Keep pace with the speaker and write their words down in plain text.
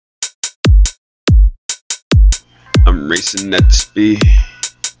I'm racing at the speed.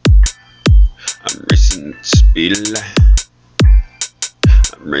 I'm racing at the speed of light.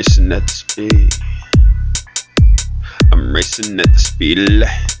 I'm racing at the speed. I'm racing at the speed of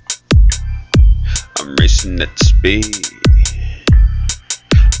light. I'm racing at the speed.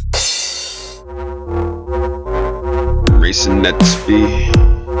 I'm racing at the speed.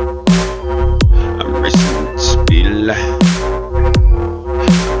 I'm racing at the speed of light.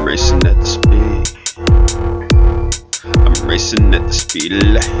 I'm racing at the speed. I'm racing at the speed of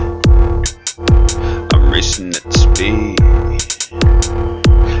light. I'm racing at the speed.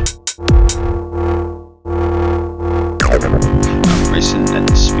 I'm racing at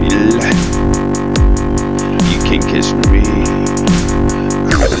the speed of light. You can't catch me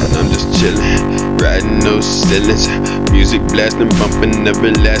cruising, I'm just chillin', riding no ceilings, music blasting, bumping,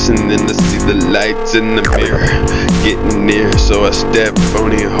 everlasting. Then I see the lights in the mirror getting near, so I step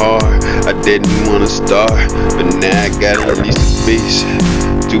on it hard. I didn't wanna start, but now I gotta release the beast.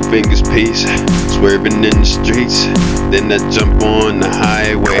 2 fingers peace, swerving in the streets. Then I jump on the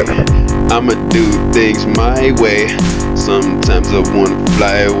highway. I'ma do things my way. Sometimes I wanna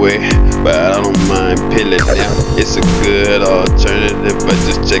fly away, but I don't mind peeling now. It's a good alternative. I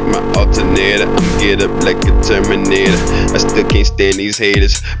just check my alternator. I'm get up like a Terminator. I still can't stand these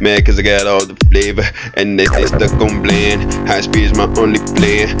haters, mad cause I got all the flavor and they stay stuck on bland. High speed is my only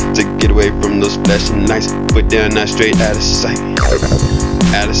plan to get away from those flashing lights. Put down, not straight out of sight.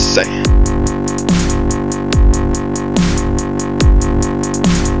 Out of sight.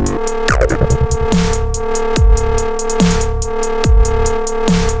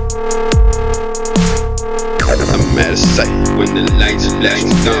 I'm out of sight when the lights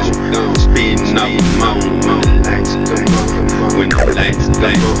gone. Speeding up the mountain when the lights come on. When the lights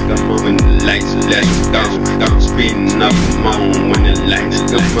come on. When the lights gone. Speeding up the mountain when the lights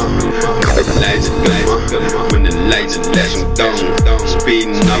come on. When the lights come on. When the lights gone.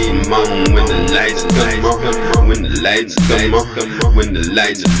 Speeding up the mountain when the lights come on. When the lights come on. When the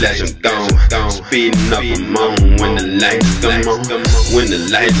lights gone. Speeding up the mountain when the lights come on. When the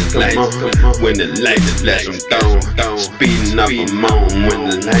lights come on. When the lights gone. Speeding up the mountain when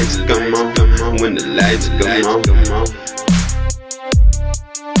the lights come on. When the lights come on.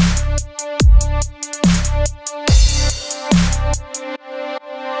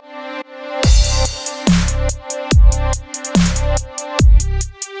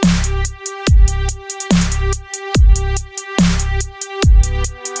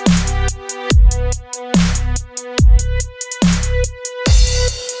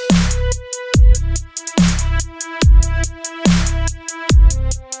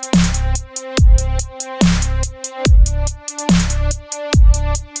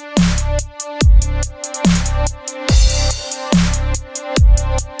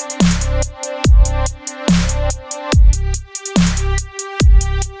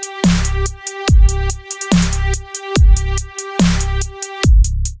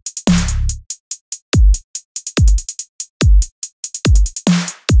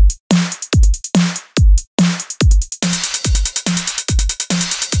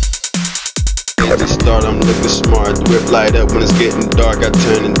 To start, I'm looking smart. Whip light up when it's getting dark. I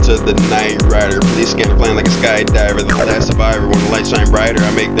turn into the night rider. Police scanner flying like a skydiver. The last survivor. When the lights shine brighter,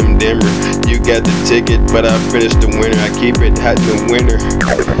 I make them dimmer. You got the ticket, but I finished the winner. I keep it hot in the winter.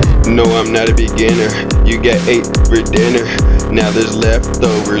 No, I'm not a beginner. You got 8 for dinner. Now there's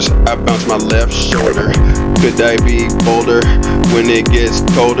leftovers. I bounce my left shoulder. Could I be bolder when it gets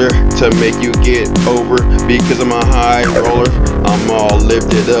colder to make you get over? Because I'm a high roller. I'm all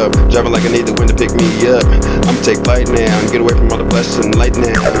lifted up, driving like I need the wind to pick me up. I'm take flight now and get away from all the flesh and light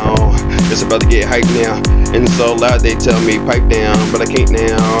now. It's about to get hyped now, and so loud they tell me pipe down, but I can't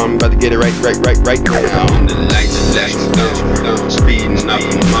now. I'm about to get it right now. When the lights gone, speeding up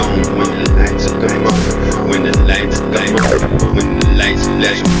the mountain. When the lights come on, when the lights come on, when the lights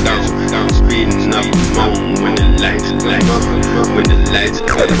gone, speeding up the mountain. When the lights come on, when the lights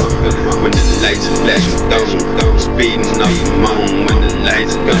come on, when the lights gone, speeding up the mountain. When the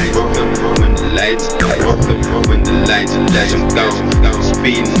lights come on, when the lights come on, when the lights gone,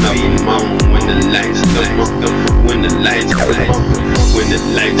 speeding up the mountain. When the lights come on, when the lights come on, when the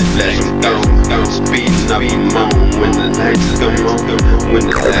lights gone, speeding up the mountain. When the lights come on, when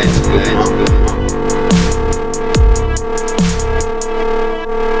the lights come on.